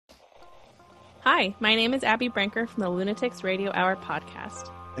Hi, my name is Abby Brinker from the Lunatics Radio Hour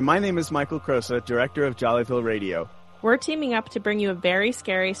podcast. And my name is Michael Crosa, director of Jollyville Radio. We're teaming up to bring you a very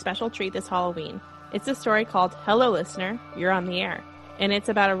scary special treat this Halloween. It's a story called Hello Listener, You're on the Air. And it's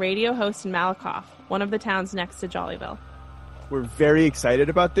about a radio host in Malakoff, one of the towns next to Jollyville. We're very excited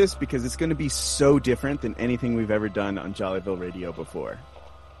about this because it's going to be so different than anything we've ever done on Jollyville Radio before.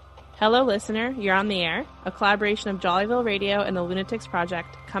 Hello Listener, You're on the Air, a collaboration of Jollyville Radio and the Lunatics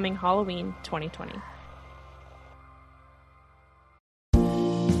Project, coming Halloween 2020.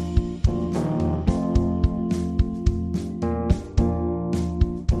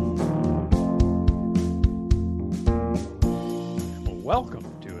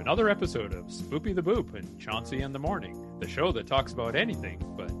 Welcome to another episode of Spoopy the Boop and Chauncey in the Morning, the show that talks about anything,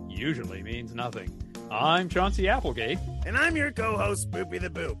 but usually means nothing. I'm Chauncey Applegate. And I'm your co-host, Spoopy the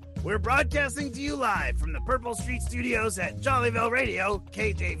Boop. We're broadcasting to you live from the Purple Street Studios at Jollyville Radio,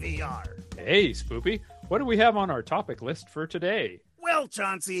 KJVR. Hey, Spoopy, what do we have on our topic list for today? Well,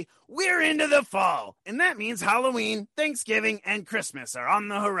 Chauncey, we're into the fall, and that means Halloween, Thanksgiving, and Christmas are on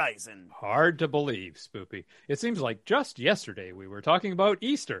the horizon. Hard to believe, Spoopy. It seems like just yesterday we were talking about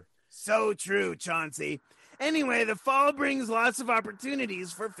Easter. So true, Chauncey. Anyway, the fall brings lots of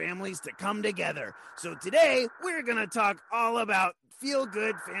opportunities for families to come together. So today, we're going to talk all about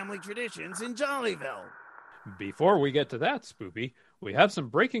feel-good family traditions in Jollyville. Before we get to that, Spoopy, we have some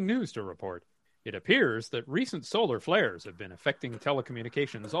breaking news to report. It appears that recent solar flares have been affecting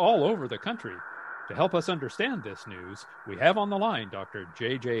telecommunications all over the country. To help us understand this news, we have on the line Dr.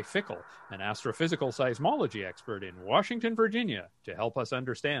 J.J. Fickle, an astrophysical seismology expert in Washington, Virginia, to help us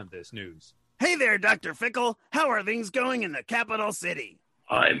understand this news. Hey there, Dr. Fickle. How are things going in the capital city?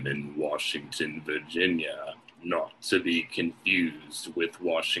 I'm in Washington, Virginia, not to be confused with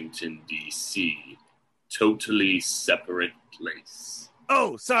Washington, D.C. Totally separate place.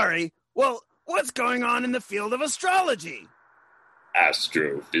 Oh, sorry. Well, what's going on in the field of astrology?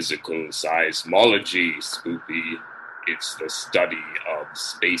 Astrophysical seismology, Spoopy. It's the study of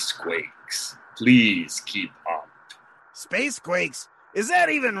spacequakes. Please keep up. Spacequakes? Is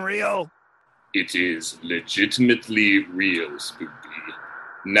that even real? It is legitimately real, Spoopy.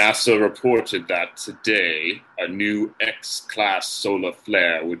 NASA reported that today a new X-class solar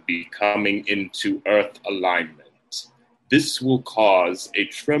flare would be coming into Earth alignment. This will cause a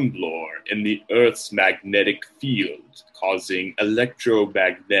tremblor in the Earth's magnetic field, causing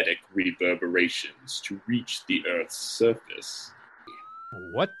electromagnetic reverberations to reach the Earth's surface.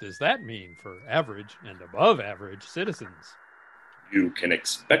 What does that mean for average and above average citizens? You can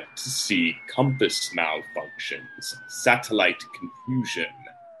expect to see compass malfunctions, satellite confusion,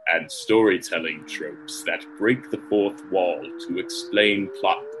 and storytelling tropes that break the fourth wall to explain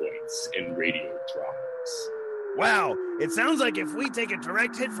plot points in radio dramas. Wow, it sounds like if we take a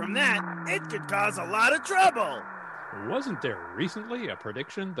direct hit from that, it could cause a lot of trouble. Wasn't there recently a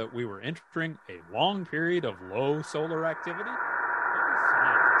prediction that we were entering a long period of low solar activity?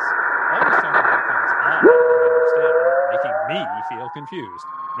 Scientists always talk about things I don't understand, making me feel confused.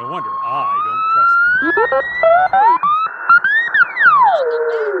 No wonder I don't trust them.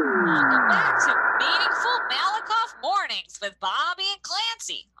 Welcome back to Meaningful Malakoff Mornings with Bobby and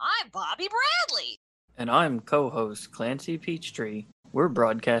Clancy. I'm Bobby Bradley. And I'm co-host Clancy Peachtree. We're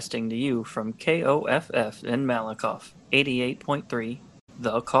broadcasting to you from KOFF in Malakoff, 88.3,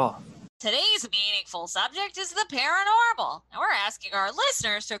 The Cough. Today's meaningful subject is the paranormal, and we're asking our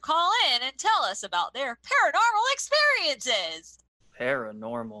listeners to call in and tell us about their paranormal experiences.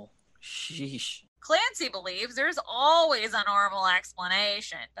 Paranormal. Sheesh. Clancy believes there's always a normal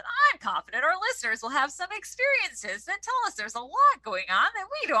explanation, but I'm confident our listeners will have some experiences that tell us there's a lot going on that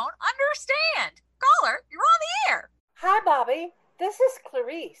we don't understand. Caller, you're on the air. Hi, Bobby. This is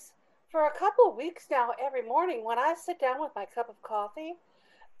Clarice. For a couple of weeks now, every morning when I sit down with my cup of coffee,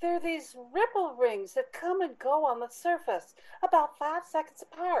 there are these ripple rings that come and go on the surface about 5 seconds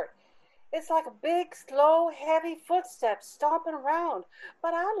apart. It's like a big, slow, heavy footsteps stomping around,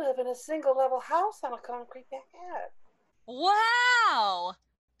 but I live in a single-level house on a concrete pad. Wow!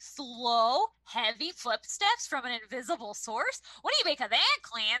 Slow, heavy footsteps from an invisible source? What do you make of that,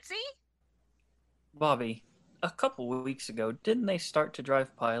 Clancy? Bobby, a couple weeks ago, didn't they start to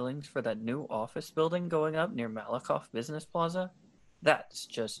drive pilings for that new office building going up near Malakoff Business Plaza? That's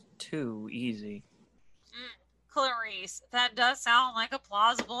just too easy. Clarice, that does sound like a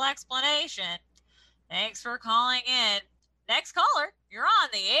plausible explanation. Thanks for calling in. Next caller, you're on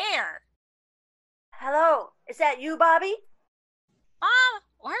the air. Hello, is that you, Bobby? Mom,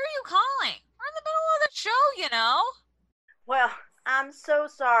 why are you calling? We're in the middle of the show, you know. Well, I'm so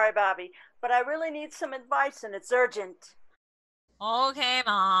sorry, Bobby, but I really need some advice and it's urgent. Okay,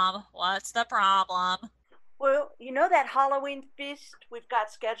 Mom, what's What's the problem? Well, you know that Halloween feast we've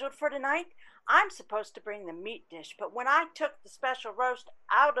got scheduled for tonight? I'm supposed to bring the meat dish, but when I took the special roast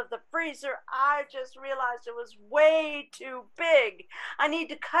out of the freezer, I just realized it was way too big. I need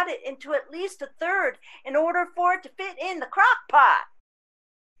to cut it into at least a third in order for it to fit in the crock pot.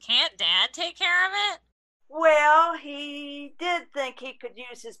 Can't Dad take care of it? Well, he did think he could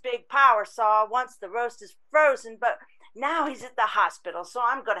use his big power saw once the roast is frozen, but now he's at the hospital, so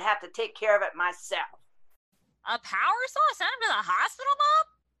I'm going to have to take care of it myself. A power saw sent him to the hospital, Mom?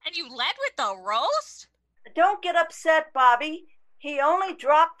 And you led with the roast? Don't get upset, Bobby. He only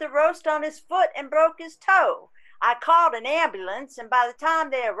dropped the roast on his foot and broke his toe. I called an ambulance, and by the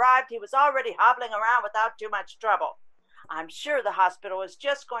time they arrived, he was already hobbling around without too much trouble. I'm sure the hospital was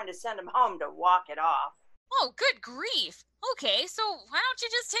just going to send him home to walk it off. Oh, good grief. Okay, so why don't you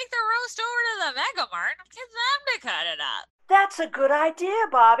just take the roast over to the Mega Mart and get them to cut it up? That's a good idea,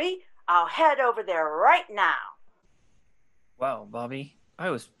 Bobby. I'll head over there right now. Wow, Bobby,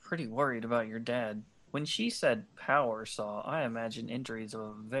 I was pretty worried about your dad. When she said power saw, I imagined injuries of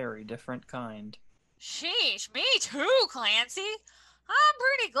a very different kind. Sheesh, me too, Clancy.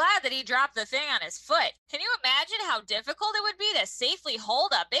 I'm pretty glad that he dropped the thing on his foot. Can you imagine how difficult it would be to safely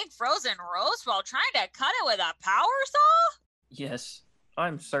hold a big frozen roast while trying to cut it with a power saw? Yes,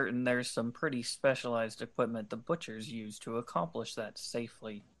 I'm certain there's some pretty specialized equipment the butchers use to accomplish that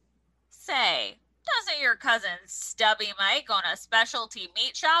safely. Say, doesn't your cousin Stubby Mike own a specialty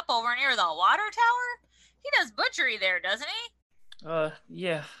meat shop over near the water tower? He does butchery there, doesn't he?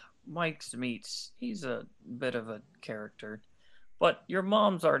 Yeah, Mike's Meats. He's a bit of a character. But your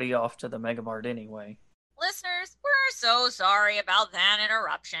mom's already off to the Megamart anyway. Listeners, we're so sorry about that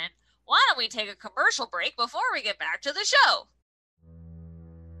interruption. Why don't we take a commercial break before we get back to the show?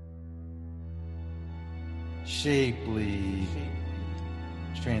 Shapely,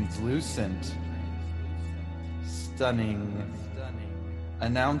 translucent, stunning,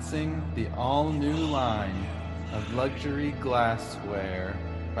 announcing the all-new line of luxury glassware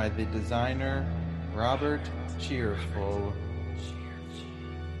by the designer Robert Cheerful.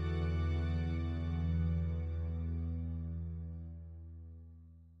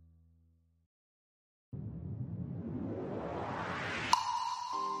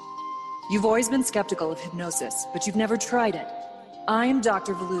 You've always been skeptical of hypnosis, but you've never tried it. I'm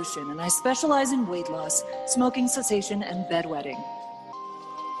Dr. Volution, and I specialize in weight loss, smoking cessation, and bedwetting.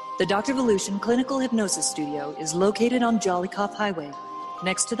 The Dr. Volution Clinical Hypnosis Studio is located on Jollycoff Highway,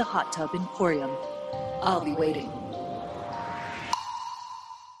 next to the Hot Tub Emporium. I'll be waiting.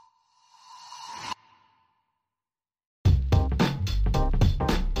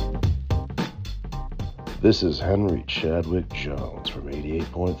 This is Henry Chadwick Jones from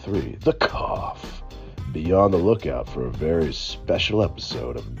 88.3 The Cough. Be on the lookout for a very special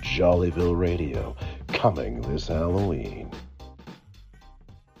episode of Jollyville Radio coming this Halloween.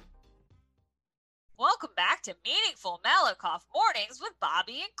 Welcome back to Meaningful Malakoff Mornings with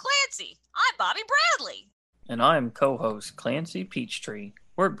Bobby and Clancy. I'm Bobby Bradley. And I'm co-host Clancy Peachtree.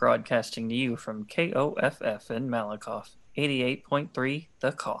 We're broadcasting to you from KOFF in Malakoff, 88.3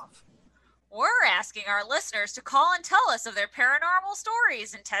 The Cough. We're asking our listeners to call and tell us of their paranormal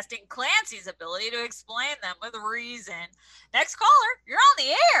stories and testing Clancy's ability to explain them with reason. Next caller, you're on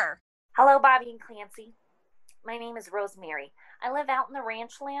the air. Hello, Bobby and Clancy. My name is Rosemary. I live out in the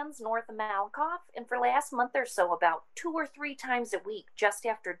ranch lands north of Malakoff, and for the last month or so, about 2 or 3 times a week, just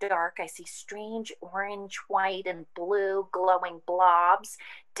after dark, I see strange orange, white, and blue glowing blobs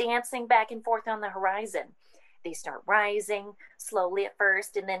dancing back and forth on the horizon. They start rising, slowly at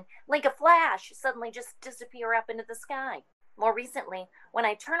first, and then, like a flash, suddenly just disappear up into the sky. More recently, when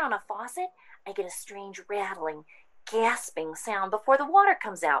I turn on a faucet, I get a strange rattling, gasping sound before the water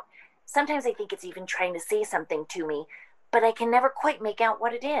comes out. Sometimes I think it's even trying to say something to me, but I can never quite make out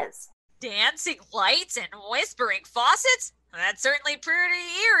what it is. Dancing lights and whispering faucets? That's certainly pretty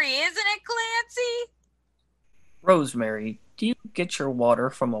eerie, isn't it, Clancy? Rosemary, do you get your water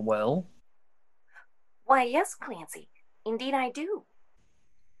from a well? Why, yes, Clancy. Indeed I do.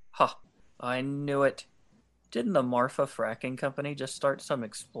 Ha, I knew it. Didn't the Marfa Fracking Company just start some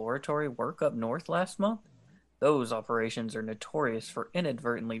exploratory work up north last month? Those operations are notorious for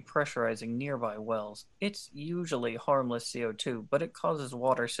inadvertently pressurizing nearby wells. It's usually harmless CO2, but it causes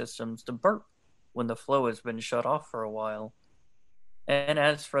water systems to burp when the flow has been shut off for a while. And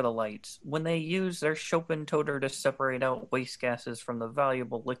as for the lights, when they use their Schopentoter to separate out waste gases from the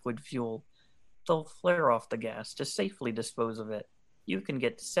valuable liquid fuel, they'll flare off the gas to safely dispose of it. You can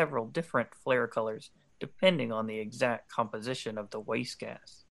get several different flare colors, depending on the exact composition of the waste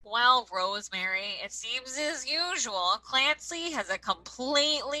gas. Well, Rosemary, it seems as usual, Clancy has a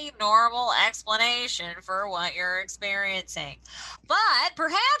completely normal explanation for what you're experiencing. But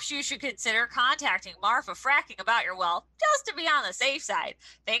perhaps you should consider contacting Marfa Fracking about your well, just to be on the safe side.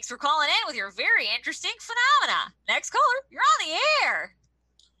 Thanks for calling in with your very interesting phenomena. Next caller, you're on the air.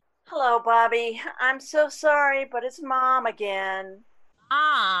 Hello, Bobby. I'm so sorry, but it's Mom again.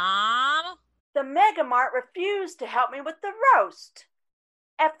 Mom? The Mega Mart refused to help me with the roast.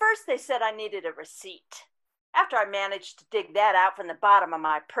 At first, they said I needed a receipt. After I managed to dig that out from the bottom of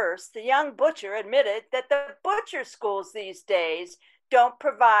my purse, the young butcher admitted that the butcher schools these days don't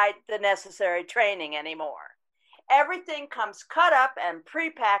provide the necessary training anymore. Everything comes cut up and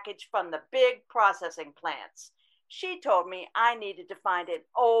prepackaged from the big processing plants. She told me I needed to find an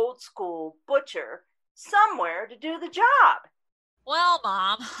old school butcher somewhere to do the job. Well,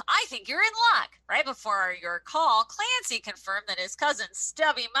 Mom, I think you're in luck. Right before your call, Clancy confirmed that his cousin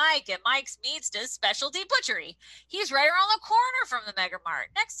Stubby Mike at Mike's Meats' Specialty Butchery. He's right around the corner from the Mega Mart,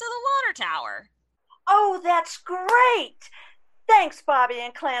 next to the water tower. Oh, that's great! Thanks, Bobby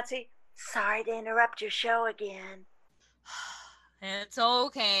and Clancy. Sorry to interrupt your show again. It's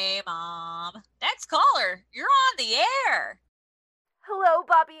okay, Mom. Next caller, you're on the air. Hello,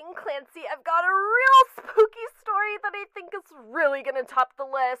 Bobby and Clancy. I've got a real spooky story that I think is really going to top the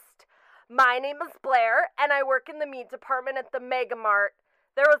list. My name is Blair, and I work in the meat department at the Mega Mart.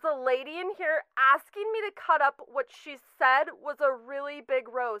 There was a lady in here asking me to cut up what she said was a really big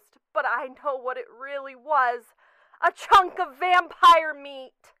roast, but I know what it really was. A chunk of vampire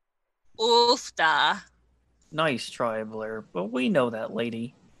meat. Oofta. Nice try, Blair, but we know that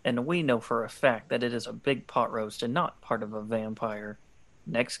lady. And we know for a fact that it is a big pot roast and not part of a vampire.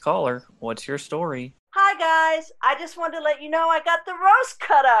 Next caller, what's your story? Hi, guys. I just wanted to let you know I got the roast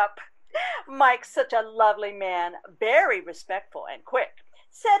cut up. Mike's such a lovely man, very respectful and quick.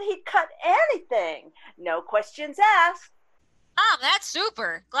 Said he'd cut anything. No questions asked. Mom, that's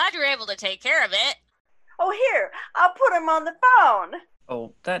super. Glad you were able to take care of it. Oh, here, I'll put him on the phone.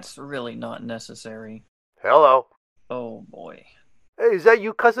 Oh, that's really not necessary. Hello. Oh, boy. Hey, is that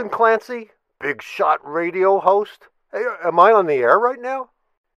you, Cousin Clancy? Big shot radio host? Hey, am I on the air right now?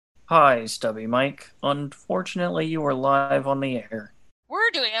 Hi, Stubby Mike. Unfortunately, you are live on the air. We're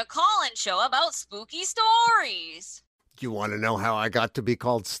doing a call-in show about spooky stories. Do you want to know how I got to be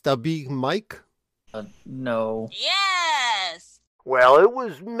called Stubby Mike? No. Yes! Well, it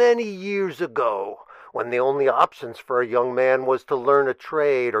was many years ago, when the only options for a young man was to learn a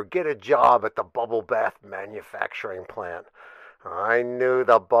trade or get a job at the bubble bath manufacturing plant. I knew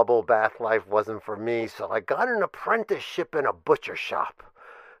the bubble bath life wasn't for me, so I got an apprenticeship in a butcher shop.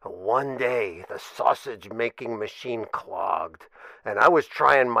 One day, the sausage-making machine clogged, and I was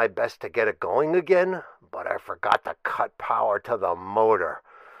trying my best to get it going again, but I forgot to cut power to the motor.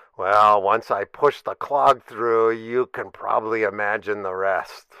 Well, once I pushed the clog through, you can probably imagine the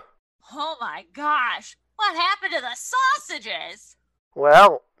rest. Oh my gosh! What happened to the sausages?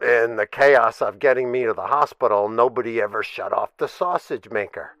 Well, in the chaos of getting me to the hospital, nobody ever shut off the sausage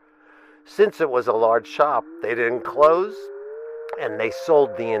maker. Since it was a large shop, they didn't close, and they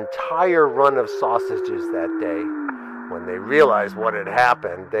sold the entire run of sausages that day. When they realized what had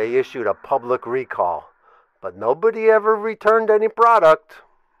happened, they issued a public recall, but nobody ever returned any product.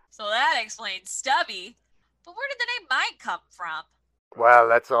 So that explains Stubby. But where did the name Mike come from? Well,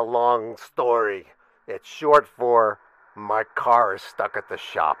 that's a long story. It's short for, my car is stuck at the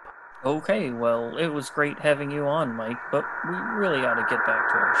shop. Okay, well, it was great having you on, Mike, but we really ought to get back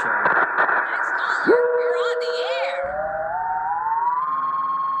to our show. Next caller, you're on the air.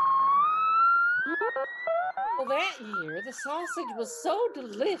 Well, that year, the sausage was so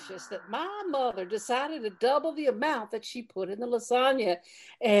delicious that my mother decided to double the amount that she put in the lasagna.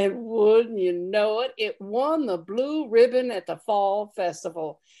 And wouldn't you know it, it won the blue ribbon at the fall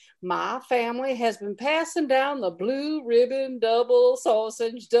festival. My family has been passing down the blue ribbon double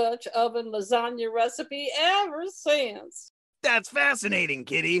sausage Dutch oven lasagna recipe ever since. That's fascinating,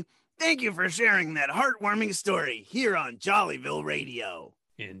 Kitty. Thank you for sharing that heartwarming story here on Jollyville Radio.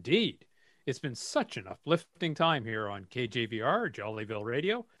 Indeed. It's been such an uplifting time here on KJVR, Jollyville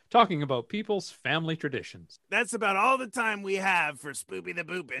Radio, talking about people's family traditions. That's about all the time we have for Spoopy the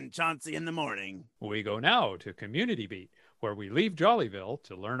Boop and Chauncey in the Morning. We go now to Community Beat, where we leave Jollyville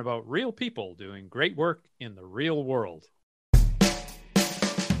to learn about real people doing great work in the real world.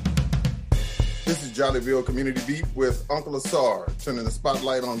 This is Jollyville Community Beat with Uncle Asar, turning the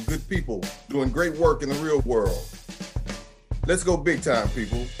spotlight on good people doing great work in the real world. Let's go big time,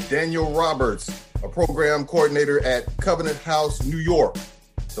 people. Daniel Roberts, a program coordinator at Covenant House, New York.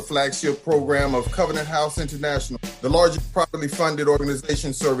 the flagship program of Covenant House International, the largest privately funded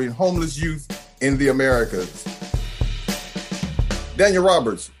organization serving homeless youth in the Americas. Daniel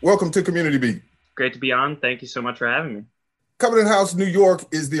Roberts, welcome to Community Beat. Great to be on. Thank you so much for having me. Covenant House New York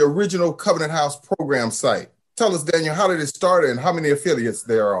is the original Covenant House program site. Tell us, Daniel, how did it start and how many affiliates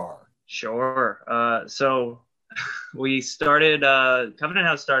there are? Sure. So we started, Covenant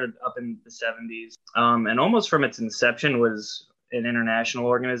House started up in the 70s, and almost from its inception was an international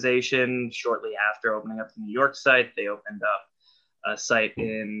organization. Shortly after opening up the New York site, they opened up a site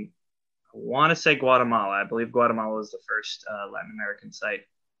in, I want to say Guatemala. I believe Guatemala was the first Latin American site,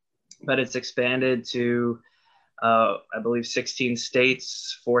 but it's expanded to, I believe, 16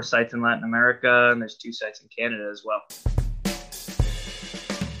 states, 4 sites in Latin America, and there's 2 sites in Canada as well.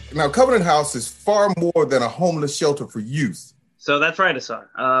 Now, Covenant House is far more than a homeless shelter for youth. So that's right, Asar.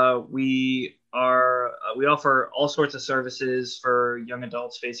 We offer all sorts of services for young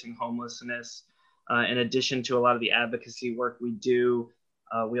adults facing homelessness. In addition to a lot of the advocacy work we do,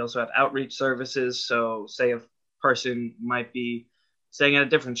 we also have outreach services. So say a person might be staying at a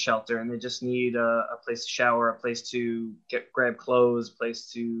different shelter and they just need a place to shower, a place to grab clothes, a place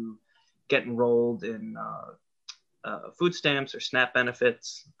to get enrolled in food stamps or SNAP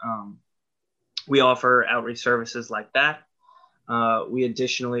benefits. We offer outreach services like that. We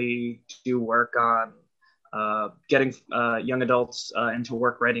additionally do work on getting young adults into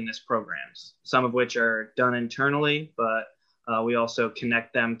work readiness programs, some of which are done internally, but we also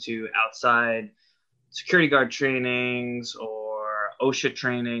connect them to outside security guard trainings or OSHA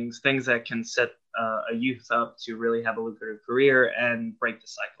trainings, things that can set a youth up to really have a lucrative career and break the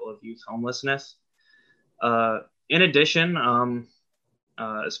cycle of youth homelessness. In addition,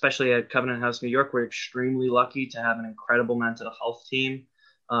 especially at Covenant House New York, we're extremely lucky to have an incredible mental health team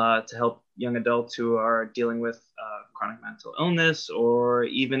to help young adults who are dealing with chronic mental illness, or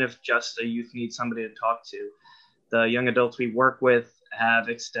even if just a youth needs somebody to talk to. The young adults we work with have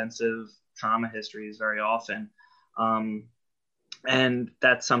extensive trauma histories very often. And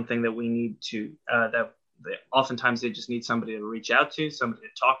that's something that we need to, oftentimes they just need somebody to reach out to, somebody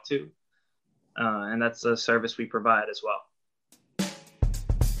to talk to. And that's a service we provide as well.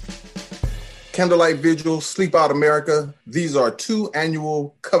 Candlelight Vigil, Sleep Out America. These are 2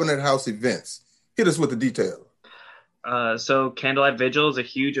 annual Covenant House events. Hit us with the detail. So Candlelight Vigil is a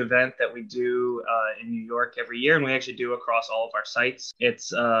huge event that we do in New York every year, and we actually do across all of our sites.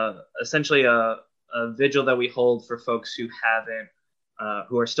 It's essentially a vigil that we hold for folks who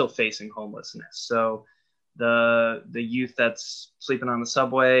are still facing homelessness. So the youth that's sleeping on the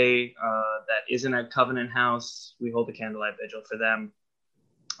subway, that isn't at Covenant House, we hold a candlelight vigil for them.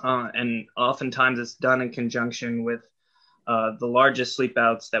 And oftentimes it's done in conjunction with the largest sleep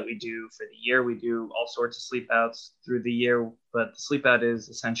outs that we do for the year. We do all sorts of sleep outs through the year, but the sleep out is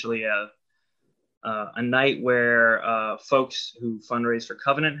essentially a night where folks who fundraise for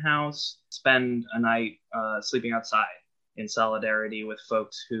Covenant House spend a night sleeping outside in solidarity with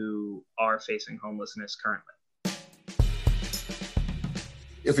folks who are facing homelessness currently.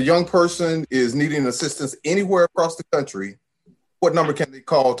 If a young person is needing assistance anywhere across the country, what number can they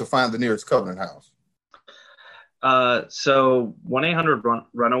call to find the nearest Covenant House? So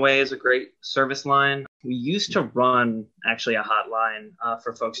 1-800-RUNAWAY is a great service line. We used to run actually a hotline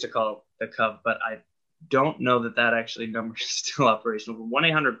for folks to call the Cov, but I don't know that actually number is still operational. But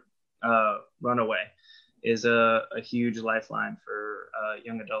 1-800-RUNAWAY is a huge lifeline for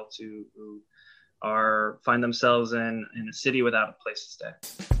young adults who find themselves in a city without a place to stay.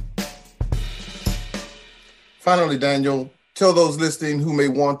 Finally, Daniel, tell those listening who may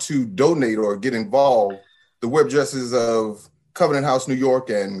want to donate or get involved the web addresses of Covenant House New York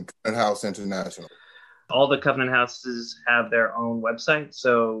and Covenant House International. All the Covenant Houses have their own website.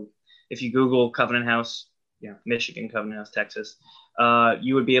 So if you Google Covenant House, Michigan, Covenant House, Texas,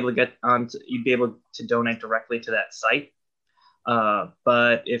 you would be able to you'd be able to donate directly to that site.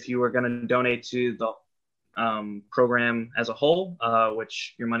 But if you were going to donate to the program as a whole,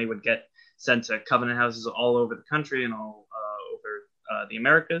 which your money would get sent to Covenant Houses all over the country and all over the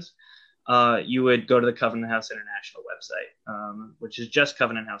Americas, you would go to the Covenant House International website, which is just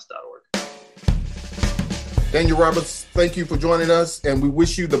covenanthouse.org. Daniel Roberts, thank you for joining us, and we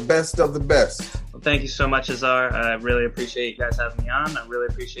wish you the best of the best. Well, thank you so much, Azar. I really appreciate you guys having me on. I really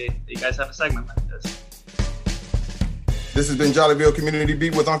appreciate that you guys have a segment like this. This has been Jollyville Community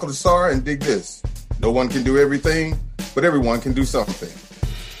Beat with Uncle Azar, and dig this. No one can do everything, but everyone can do something.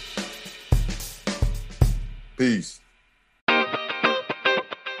 Peace.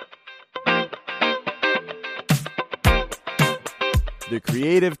 The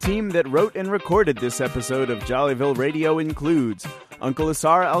creative team that wrote and recorded this episode of Jollyville Radio includes Uncle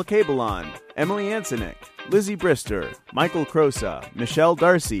Asar Al-Kabalon, Emily Ansonik, Lizzie Brister, Michael Crosa, Michelle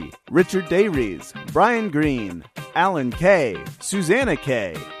Darcy, Richard Dayries, Brian Green, Alan Kay, Susanna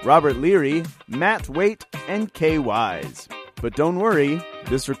Kay, Robert Leary, Matt Waite, and Kay Wise. But don't worry,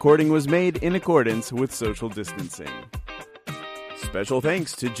 this recording was made in accordance with social distancing. Special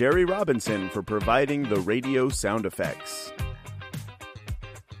thanks to Jerry Robinson for providing the radio sound effects.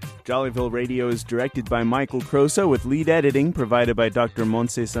 Jollyville Radio is directed by Michael Crosa with lead editing provided by Dr.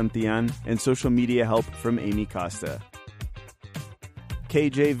 Montse Santillan and social media help from Amy Costa.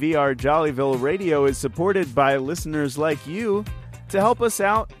 KJVR Jollyville Radio is supported by listeners like you. To help us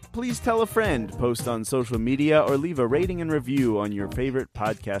out, please tell a friend, post on social media, or leave a rating and review on your favorite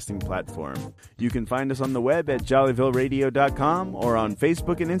podcasting platform. You can find us on the web at jollyvilleradio.com or on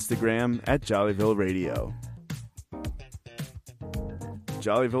Facebook and Instagram at Jollyville Radio.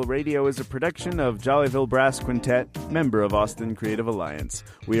 Jollyville Radio is a production of Jollyville Brass Quintet, member of Austin Creative Alliance.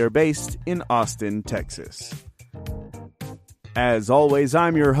 We are based in Austin, Texas. As always,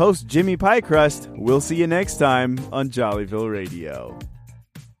 I'm your host, Jimmy Piecrust. We'll see you next time on Jollyville Radio.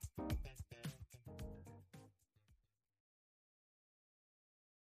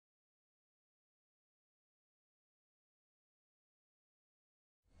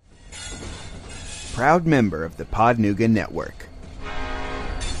 Proud member of the Podnuga Network.